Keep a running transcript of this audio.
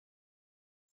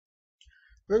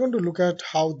We're going to look at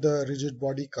how the rigid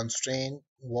body constraint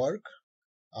work.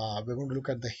 We're going to look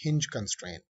at the hinge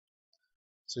constraint.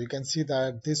 So you can see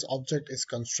that this object is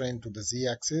constrained to the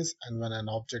z-axis, and when an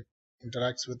object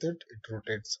interacts with it, it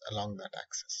rotates along that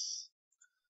axis.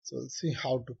 So let's see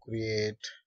how to create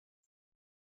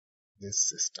this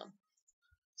system.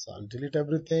 So I'll delete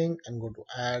everything and go to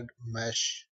add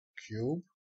mesh cube,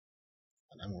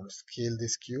 and I'm going to scale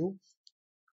this cube,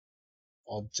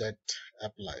 object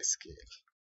apply scale.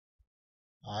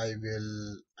 I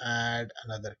will add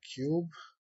another cube,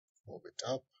 move it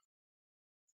up,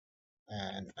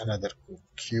 and another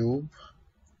cube,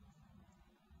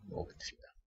 move it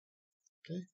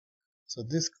here. Okay, so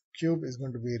this cube is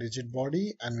going to be rigid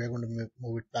body, and we're going to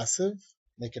move it passive,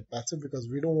 make it passive, because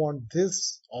we don't want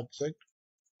this object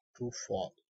to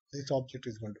fall. This object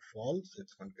is going to fall, so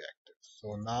it's going to be active.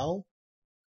 So now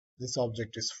this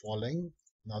object is falling.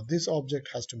 Now this object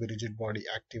has to be rigid body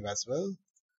active as well,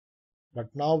 but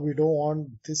now we don't want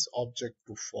this object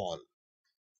to fall,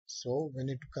 so we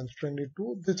need to constrain it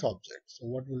to this object. So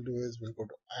what we'll do is we'll go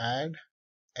to add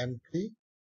empty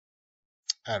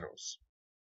arrows,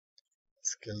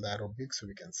 scale the arrow big so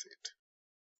we can see it.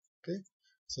 Okay,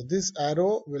 so this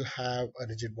arrow will have a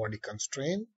rigid body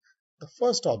constraint. The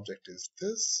first object is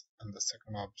this, and the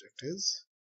second object is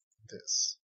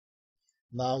this.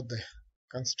 Now the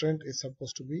constraint is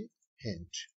supposed to be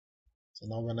hinge. So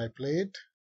now when I play it,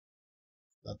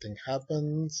 nothing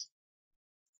happens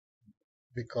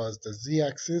because the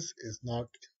z-axis is not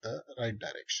in the right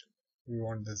direction. We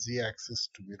want the z-axis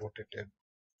to be rotated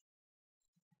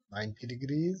 90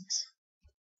 degrees,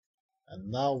 and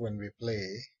now when we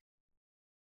play,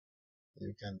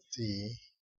 you can see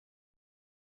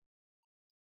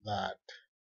that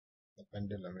the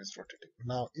pendulum is rotating.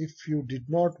 Now if you did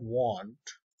not want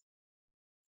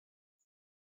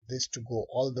this to go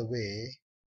all the way,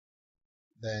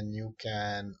 then you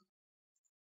can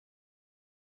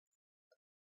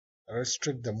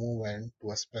restrict the movement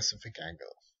to a specific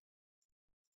angle.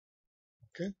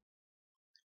 Okay,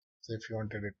 so if you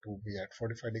wanted it to be at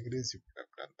 45 degrees, you could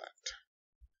have done that,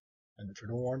 and if you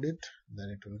don't want it, then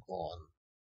it will go on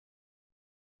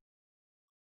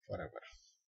forever.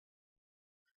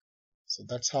 So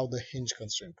that's how the hinge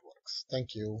constraint works.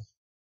 Thank you.